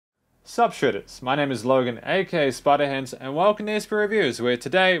Sup Shredders, my name is Logan aka Spiderhands and welcome to SP Reviews, where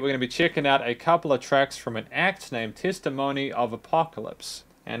today we're going to be checking out a couple of tracks from an act named Testimony of Apocalypse.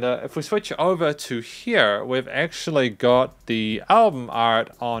 And if we switch over to here, we've actually got the album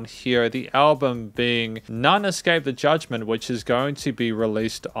art on here, the album being None Escape The Judgement, which is going to be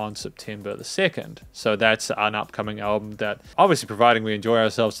released on September the 2nd. So that's an upcoming album that, obviously providing we enjoy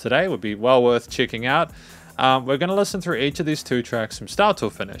ourselves today, would be well worth checking out. We're going to listen through each of these two tracks from start to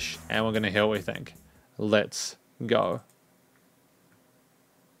finish, and we're going to hear what we think. Let's go.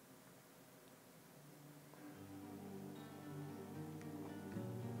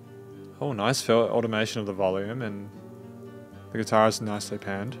 Oh, nice automation of the volume, and the guitar is nicely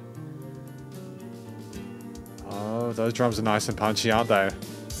panned. Oh, those drums are nice and punchy, aren't they?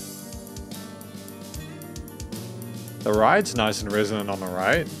 The ride's nice and resonant on the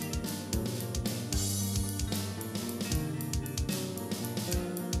right.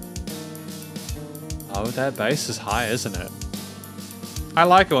 Oh, that bass is high, isn't it? I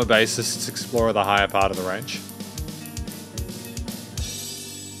like it when bassists explore the higher part of the range.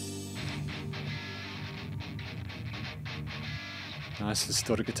 Nice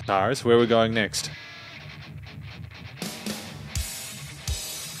distorted guitars. Where are we going next?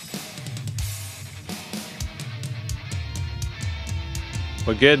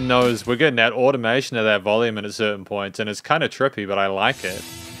 We're getting that automation of that volume at certain points, and it's kind of trippy, but I like it.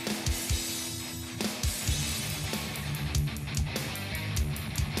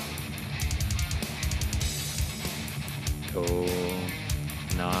 Cool.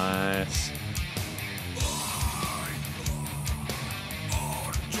 Nice.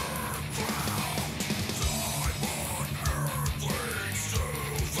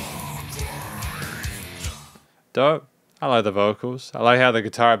 Dope. I like the vocals. I like how the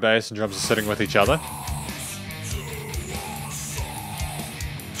guitar, bass, and drums are sitting with each other.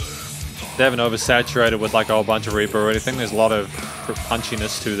 They haven't oversaturated with like a whole bunch of reverb or anything. There's a lot of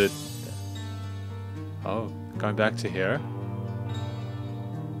punchiness to the... Oh, going back to here.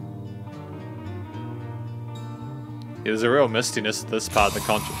 Yeah, there's a real mistiness to this part, the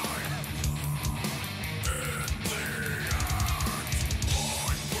contra.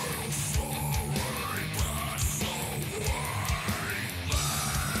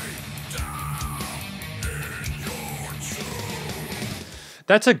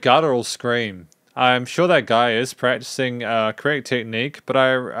 That's a guttural scream. I'm sure that guy is practicing correct technique, but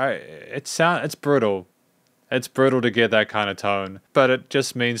it's brutal. It's brutal to get that kind of tone, but it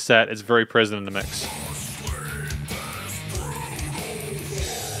just means that it's very present in the mix.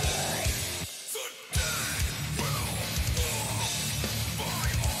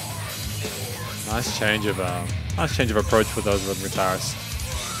 Nice change of approach with those rhythm guitars.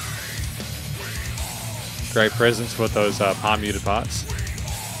 Great presence with those palm muted parts.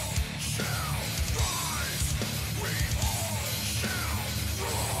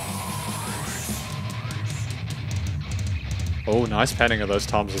 Oh, nice panning of those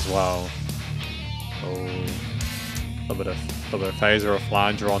toms as well. Oh, a little bit of phaser or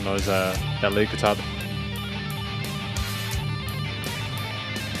flanger on those that lead guitar.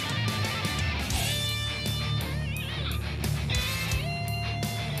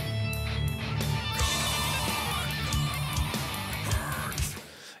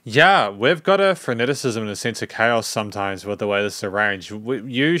 Yeah, we've got a freneticism and a sense of chaos sometimes with the way this is arranged.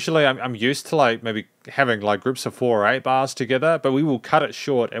 Usually I'm used to like maybe having like groups of 4 or 8 bars together, but we will cut it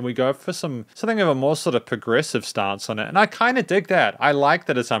short and we go for something of a more sort of progressive stance on it. And I kind of dig that. I like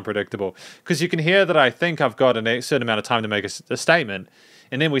that it's unpredictable because you can hear that I think I've got a certain amount of time to make a statement,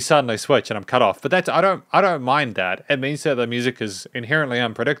 and then we suddenly switch and I'm cut off. But that's I don't mind that. It means that the music is inherently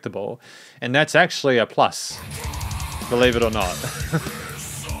unpredictable, and that's actually a plus, believe it or not.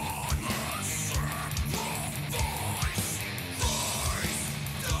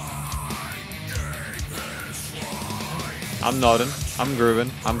 I'm nodding, I'm grooving,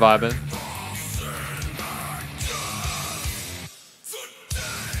 I'm vibing.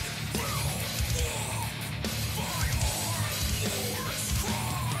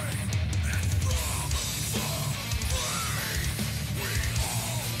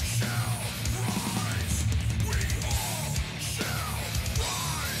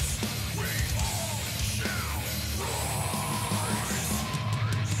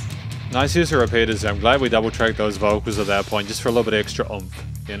 Nice use of repeaters. I'm glad we double tracked those vocals at that point just for a little bit extra oomph,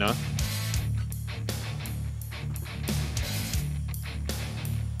 you know?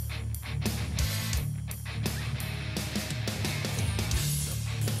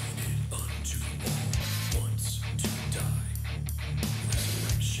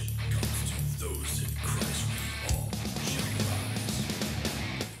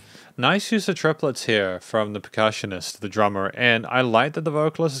 Nice use of triplets here from the percussionist, the drummer, and I like that the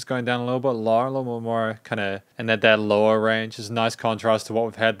vocalist is going down a little bit lower, a little bit more kind of in that lower range. It's a nice contrast to what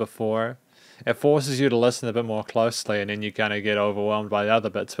we've had before. It forces you to listen a bit more closely, and then you kind of get overwhelmed by the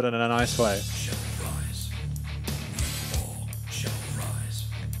other bits, but in a nice way.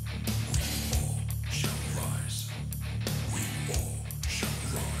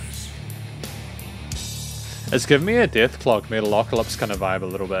 It's giving me a Deathclock Metalocalypse kind of vibe a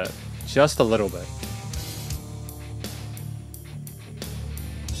little bit. Just a little bit.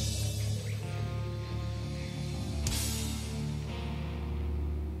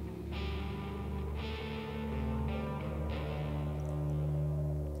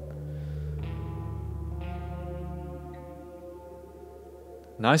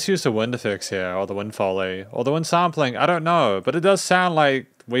 Nice use of wind effects here, or the wind foley, or the wind sampling, I don't know, but it does sound like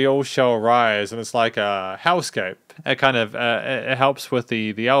We All Shall Rise, and it's like a hellscape. It kind of it helps with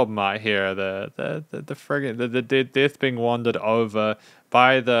the album art here, the death being wandered over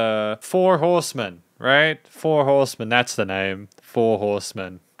by the Four Horsemen, right? Four Horsemen, that's the name. Four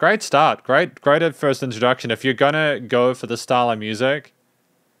Horsemen. Great start, great at first introduction. If you're gonna go for the style of music,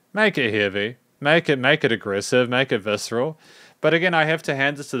 make it heavy, make it aggressive, make it visceral. But again, I have to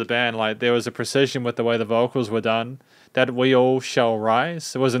hand this to the band. Like, there was a precision with the way the vocals were done. That We All Shall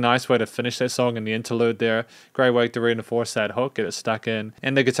Rise. It was a nice way to finish that song in the interlude there. Great way to reinforce that hook, get it stuck in.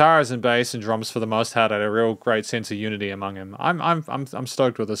 And the guitars and bass and drums for the most part had a real great sense of unity among them. I'm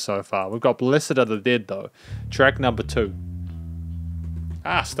stoked with this so far. We've got Blessed Are the Dead though. Track number 2.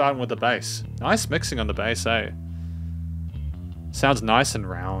 Starting with the bass. Nice mixing on the bass, eh? Sounds nice and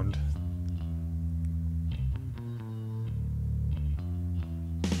round.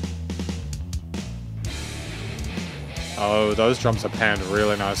 Oh, those drums are panned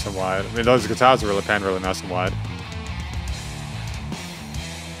really nice and wide. I mean, those guitars are really panned really nice and wide.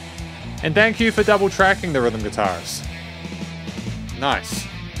 And thank you for double tracking the rhythm guitars. Nice.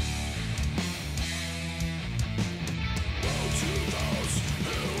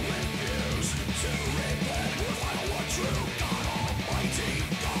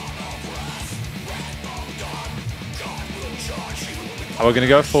 Are we gonna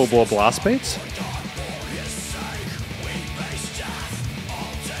go full bore blast beats?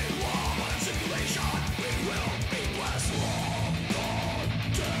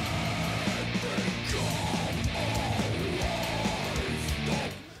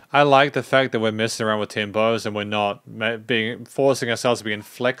 I like the fact that we're messing around with tempos and we're not forcing ourselves to be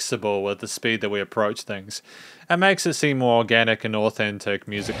inflexible with the speed that we approach things. It makes it seem more organic and authentic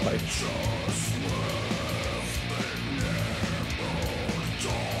musically.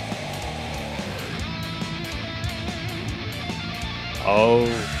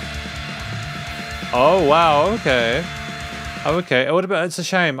 Oh wow, okay. Okay, it's a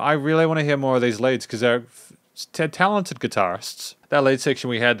shame. I really want to hear more of these leads because they're talented guitarists. That lead section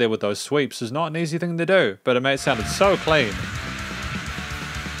we had there with those sweeps is not an easy thing to do, but it sounded so clean.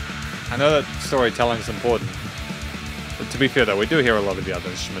 I know that storytelling is important, but to be fair though, we do hear a lot of the other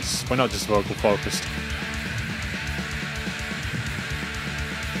instruments. We're not just vocal focused.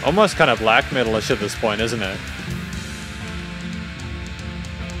 Almost kind of black metalish at this point, isn't it?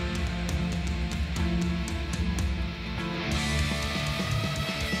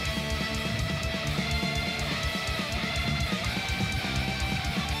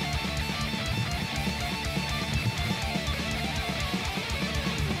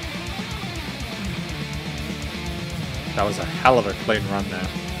 That was a hell of a clean run there.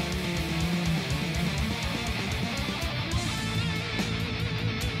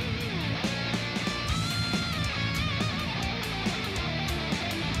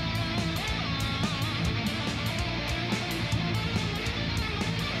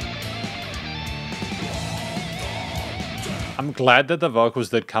 I'm glad that the vocals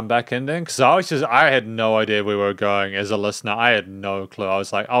did come back in then, because I had no idea we were going as a listener. I had no clue. I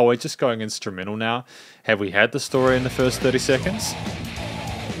was like, oh, we're just going instrumental now. Have we had the story in the first 30 seconds?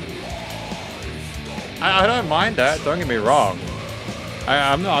 I don't mind that, don't get me wrong.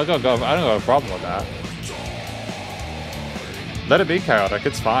 I don't got a problem with that. Let it be chaotic,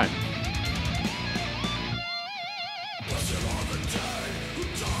 it's fine.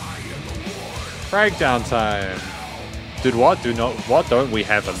 Breakdown time. Dude, what don't we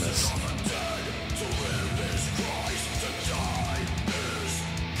have in this?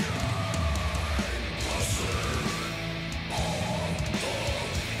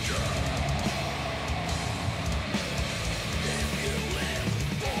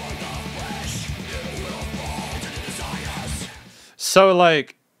 So,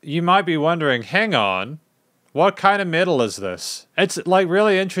 like, you might be wondering, hang on, What kind of metal is this? It's like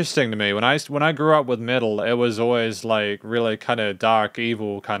really interesting to me. When I grew up with metal, it was always like really kind of dark,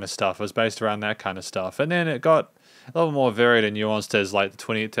 evil kind of stuff. It was based around that kind of stuff. And then it got a little more varied and nuanced as like the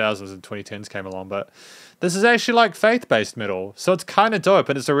 2000s and 2010s came along. But this is actually like faith-based metal. So it's kind of dope.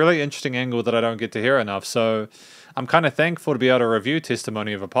 And it's a really interesting angle that I don't get to hear enough. So I'm kind of thankful to be able to review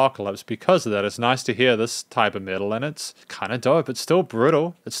Testimony of Apocalypse because of that. It's nice to hear this type of metal, and it's kind of dope. It's still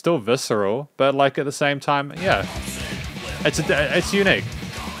brutal, it's still visceral, but like at the same time, yeah, it's unique.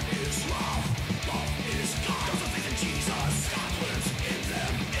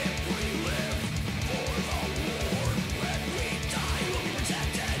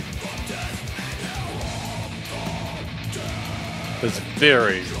 It's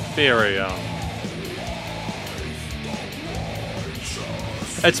very, very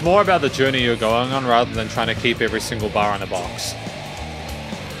it's more about the journey you're going on rather than trying to keep every single bar in a box.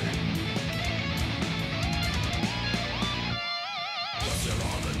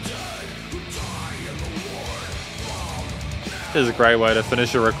 This is a great way to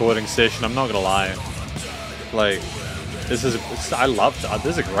finish a recording session, I'm not gonna lie. Like, this is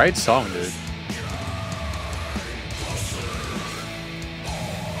a great song, dude.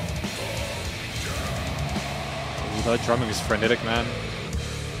 That drumming is frenetic, man.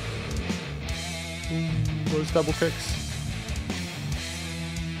 Those double kicks.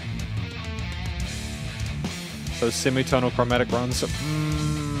 Those semitonal chromatic runs.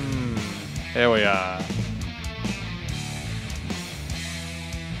 There we are.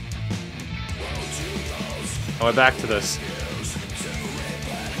 And we're back to this.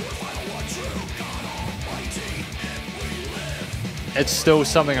 It's still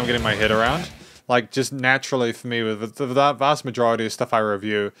something I'm getting my head around. Like, just naturally for me, with the vast majority of stuff I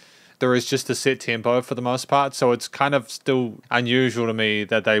review, there is just a set tempo for the most part, so it's kind of still unusual to me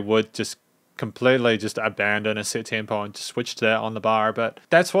that they would just completely just abandon a set tempo and just switch to that on the bar, but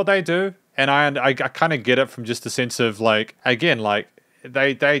that's what they do, and I kind of get it from just the sense of, like, again, like,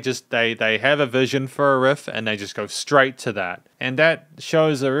 they have a vision for a riff, and they just go straight to that, and that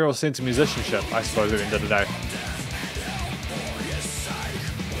shows a real sense of musicianship, I suppose, at the end of the day.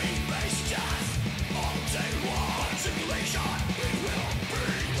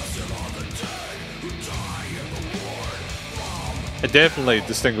 It definitely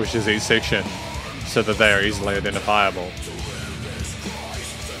distinguishes each section so that they are easily identifiable.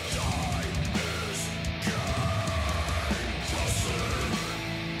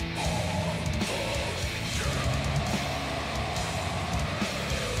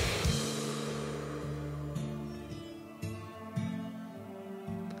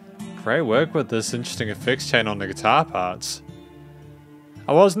 Great work with this interesting effects chain on the guitar parts.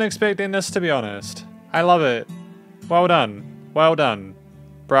 I wasn't expecting this, to be honest. I love it. Well done. Well done.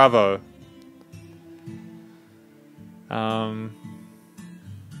 Bravo.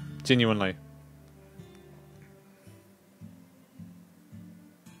 Genuinely.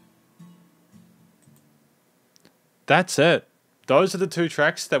 That's it. Those are the two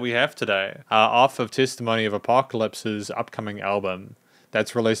tracks that we have today, off of Testimony of Apocalypse's upcoming album.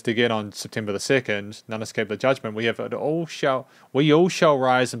 That's released again on September the 2nd. None Escape The Judgement. We all shall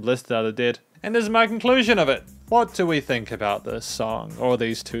rise and bless the other dead. And this is my conclusion of it. What do we think about this song, or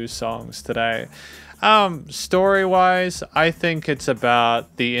these two songs today? Story-wise, I think it's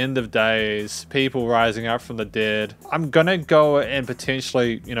about the end of days, people rising up from the dead. I'm gonna go and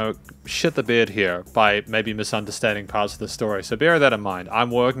potentially, you know, shit the bed here by maybe misunderstanding parts of the story. So bear that in mind.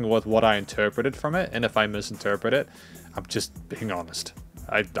 I'm working with what I interpreted from it, and if I misinterpret it, I'm just being honest.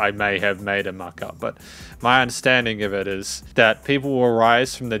 I may have made a muck up, but my understanding of it is that people will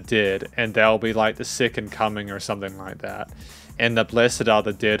rise from the dead and they'll be like the second coming or something like that. And the blessed are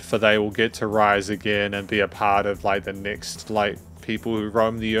the dead, for they will get to rise again and be a part of like the next like people who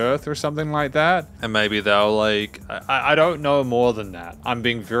roam the earth or something like that. And maybe they'll like, I don't know more than that. I'm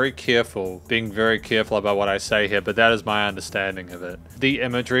being very careful about what I say here, but that is my understanding of it. The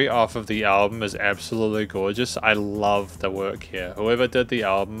imagery off of the album is absolutely gorgeous. I love the work here. Whoever did the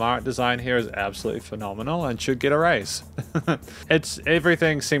album art design here is absolutely phenomenal and should get a raise.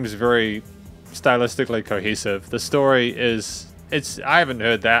 Everything seems very stylistically cohesive. The story is, I haven't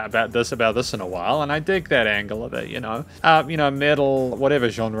heard that about this in a while, and I dig that angle of it, you know. Metal, whatever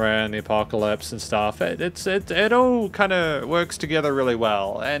genre, and the apocalypse and stuff. It all kind of works together really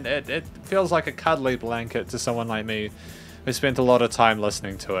well, and it feels like a cuddly blanket to someone like me who spent a lot of time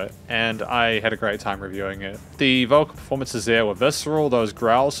listening to it, and I had a great time reviewing it. The vocal performances there were visceral. Those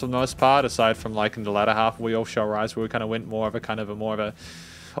growls for the most part, aside from like in the latter half of We All Shall Rise, where we kind of went more of a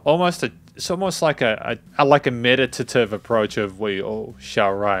it's almost like a meditative approach of "We all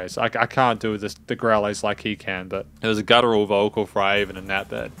shall rise." I can't do the growlies like he can, but it was a guttural vocal for Ivan in that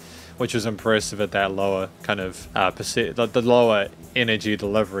bit, which was impressive at that lower kind of the lower energy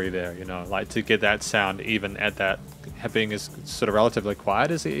delivery there. You know, like to get that sound even at that being as sort of relatively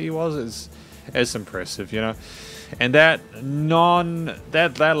quiet as he was is impressive. You know. And that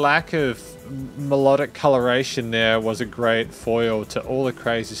lack of melodic coloration there was a great foil to all the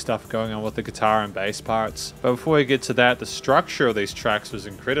crazy stuff going on with the guitar and bass parts. But before we get to that, the structure of these tracks was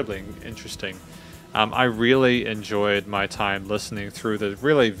incredibly interesting. I really enjoyed my time listening through the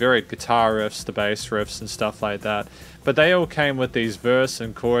really varied guitar riffs, the bass riffs and stuff like that. But they all came with these verse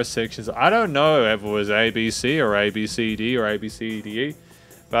and chorus sections. I don't know if it was ABC or ABCD or ABCDE.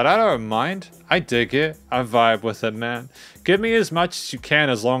 But I don't mind. I dig it. I vibe with it, man. Give me as much as you can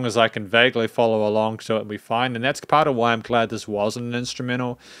as long as I can vaguely follow along so it'll be fine. And that's part of why I'm glad this wasn't an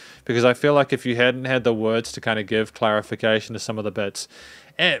instrumental. Because I feel like if you hadn't had the words to kind of give clarification to some of the bits,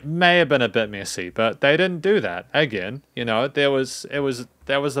 it may have been a bit messy. But they didn't do that. Again, you know, that was the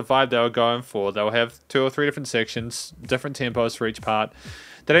vibe they were going for. They'll have 2 or 3 different sections, different tempos for each part.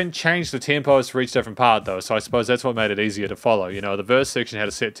 They didn't change the tempos for each different part, though, so I suppose that's what made it easier to follow. You know, the verse section had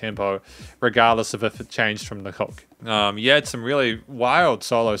a set tempo, regardless of if it changed from the hook. You had some really wild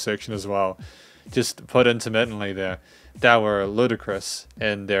solo section as well, just put intermittently there, that were ludicrous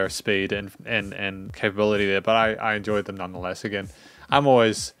in their speed and capability there, but I enjoyed them nonetheless. Again, I'm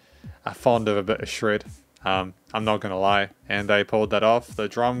always fond of a bit of shred. I'm not going to lie, and they pulled that off. The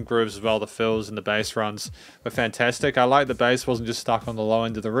drum grooves as well, the fills and the bass runs were fantastic. I like the bass wasn't just stuck on the low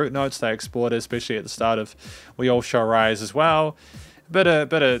end of the root notes. They explored it, especially at the start of We All Shall Rise as well. I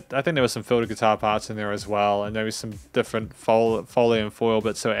think there was some filtered guitar parts in there as well, and there was some different Foley and foil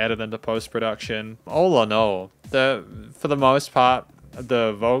bits that were added into post-production. All in all, for the most part,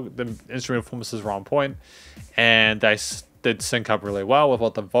 the instrumental performances were on point, and they did sync up really well with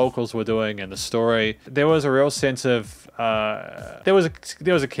what the vocals were doing and the story. There was a real sense of there was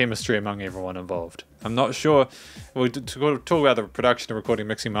a chemistry among everyone involved. I'm not sure. We'll talk about the production, recording,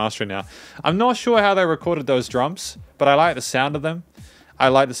 mixing, mastering now. I'm not sure how they recorded those drums, but I like the sound of them. I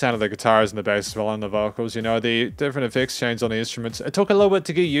like the sound of the guitars and the bass as well, and the vocals. You know, the different effects change on the instruments. It took a little bit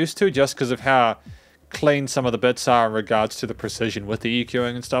to get used to, just because of how clean some of the bits are in regards to the precision with the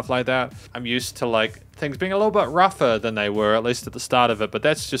EQing and stuff like that. I'm used to like things being a little bit rougher than they were, at least at the start of it, but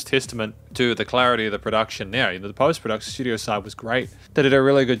that's just testament to the clarity of the production there. You know, the post-production studio side was great. They did a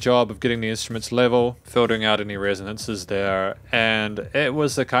really good job of getting the instruments level, filtering out any resonances there, and it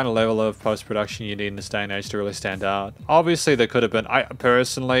was the kind of level of post-production you need in this day and age to really stand out. Obviously, there could have been, I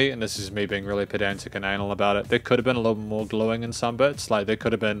personally, and this is me being really pedantic and anal about it, there could have been a little more gluing in some bits. Like, there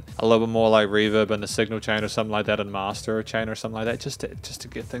could have been a little bit more like reverb in the signal chain or something like that, and master chain or something like that, just to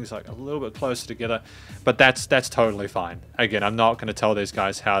get things like a little bit closer together. But that's totally fine. Again, I'm not going to tell these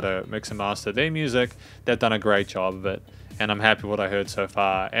guys how to mix and master their music. They've done a great job of it, and I'm happy with what I heard so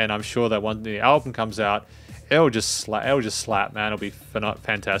far. And I'm sure that when the album comes out, it'll just slap, man. It'll be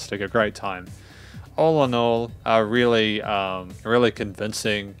fantastic, a great time. All in all, a really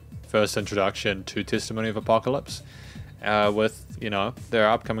convincing first introduction to Testimony of Apocalypse, with, you know, their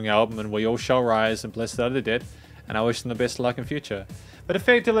upcoming album and We All Shall Rise and Blessed Are the Dead. And I wish them the best of luck in future. But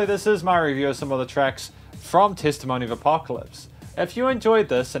effectively, this is my review of some of the tracks from Testimony of Apocalypse. If you enjoyed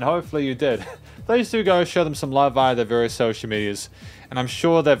this, and hopefully you did, please do go show them some love via their various social medias. And I'm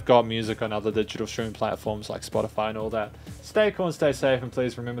sure they've got music on other digital streaming platforms like Spotify and all that. Stay cool and stay safe, and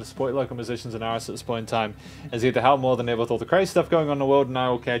please remember to support local musicians and artists at this point in time, as either help more than ever with all the crazy stuff going on in the world. And I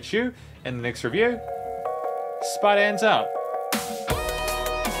will catch you in the next review. Spiderhands out.